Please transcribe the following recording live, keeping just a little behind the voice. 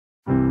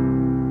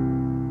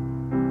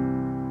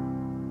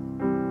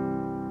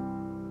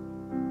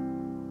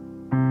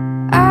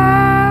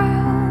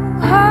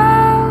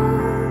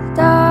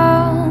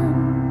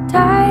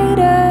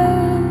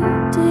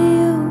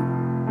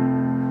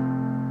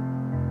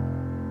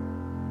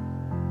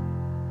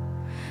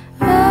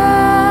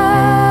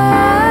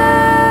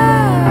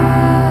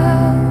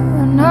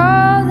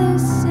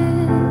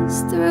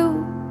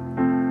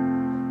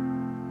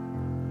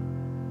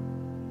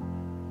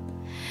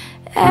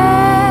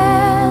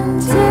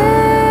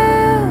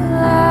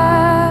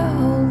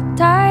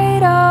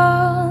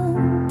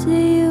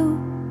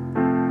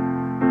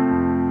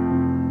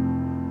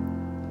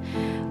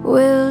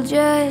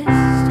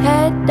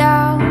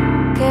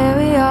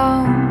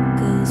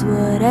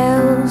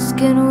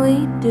can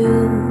we do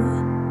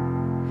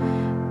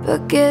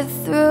but get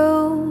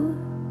through?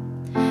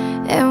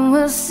 And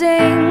we'll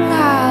sing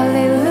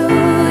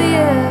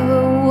hallelujah,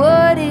 but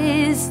what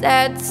is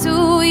that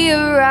to you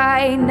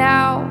right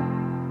now?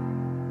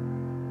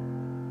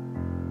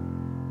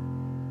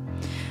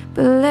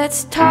 But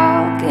let's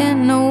talk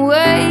in a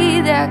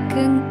way that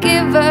can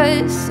give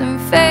us some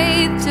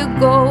faith to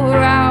go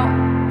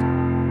around.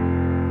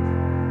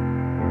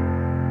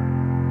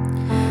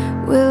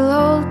 We'll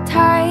hold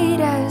tight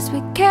as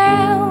we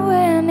can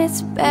when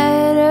it's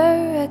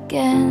better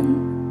again,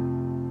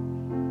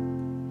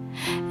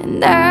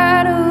 and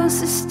that'll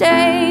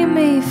sustain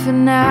me for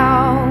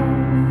now.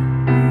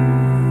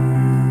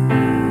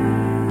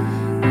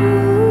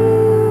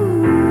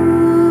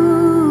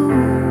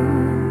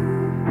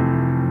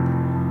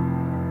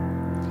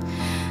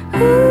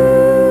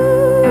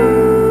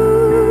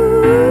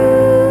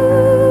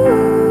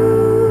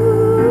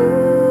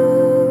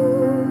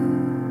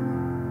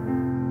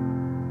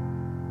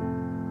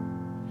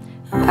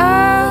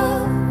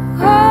 I'll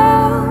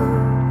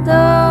hold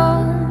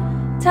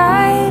on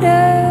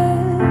tighter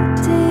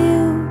to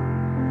you,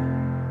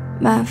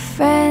 my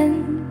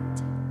friend,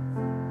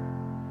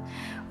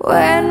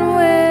 when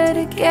we're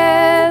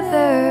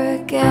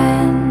together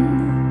again.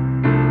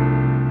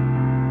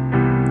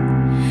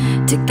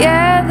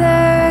 Together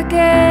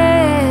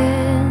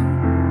again,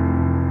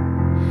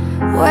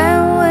 when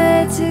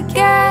we're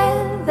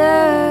together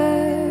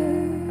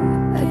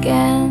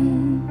again.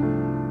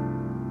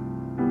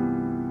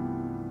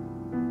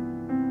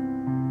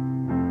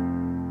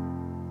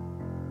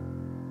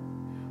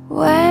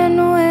 When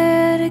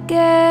we're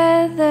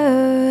together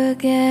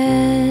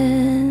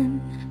again.